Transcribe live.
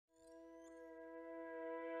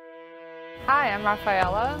Hi, I'm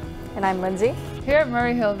Rafaella. And I'm Lindsey. Here at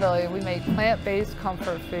Murray Hillbilly, we make plant-based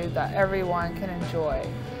comfort food that everyone can enjoy.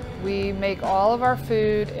 We make all of our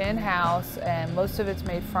food in-house, and most of it's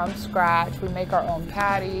made from scratch. We make our own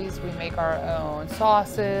patties, we make our own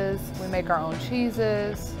sauces, we make our own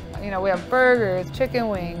cheeses. You know, we have burgers, chicken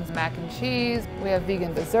wings, mac and cheese. We have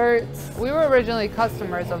vegan desserts. We were originally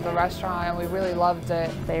customers of the restaurant and we really loved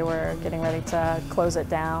it. They were getting ready to close it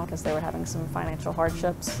down because they were having some financial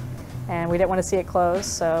hardships. And we didn't want to see it close,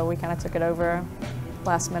 so we kind of took it over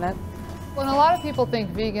last minute. When a lot of people think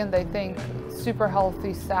vegan, they think super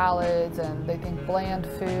healthy salads and they think bland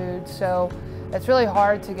food. So it's really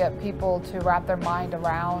hard to get people to wrap their mind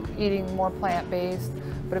around eating more plant-based.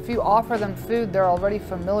 But if you offer them food they're already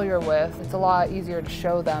familiar with, it's a lot easier to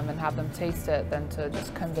show them and have them taste it than to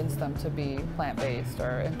just convince them to be plant-based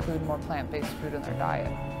or include more plant-based food in their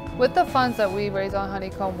diet. With the funds that we raise on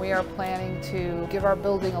Honeycomb, we are planning to give our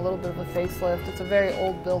building a little bit of a facelift. It's a very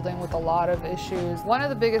old building with a lot of issues. One of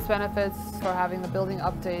the biggest benefits for having the building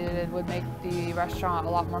updated would make the restaurant a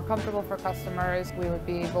lot more comfortable for customers. We would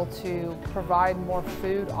be able to provide more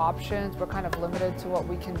food options. We're kind of limited to what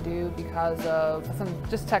we can do because of some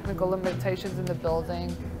just technical limitations in the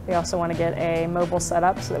building. We also want to get a mobile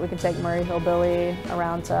setup so that we can take Murray Hillbilly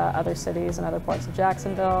around to other cities and other parts of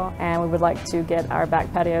Jacksonville. And we would like to get our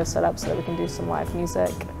back patio set up so that we can do some live music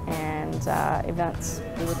and events.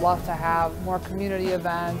 We would love to have more community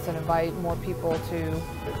events and invite more people to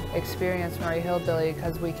experience Murray Hillbilly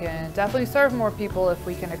because we can definitely serve more people if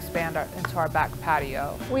we can expand into our back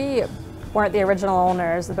patio. We weren't the original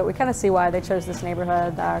owners, but we kind of see why they chose this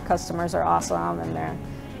neighborhood. Our customers are awesome and they're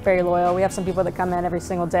very loyal. We have some people that come in every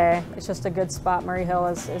single day. It's just a good spot. Murray Hill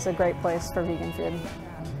is a great place for vegan food.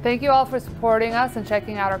 Thank you all for supporting us and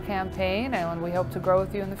checking out our campaign, and we hope to grow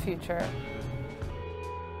with you in the future.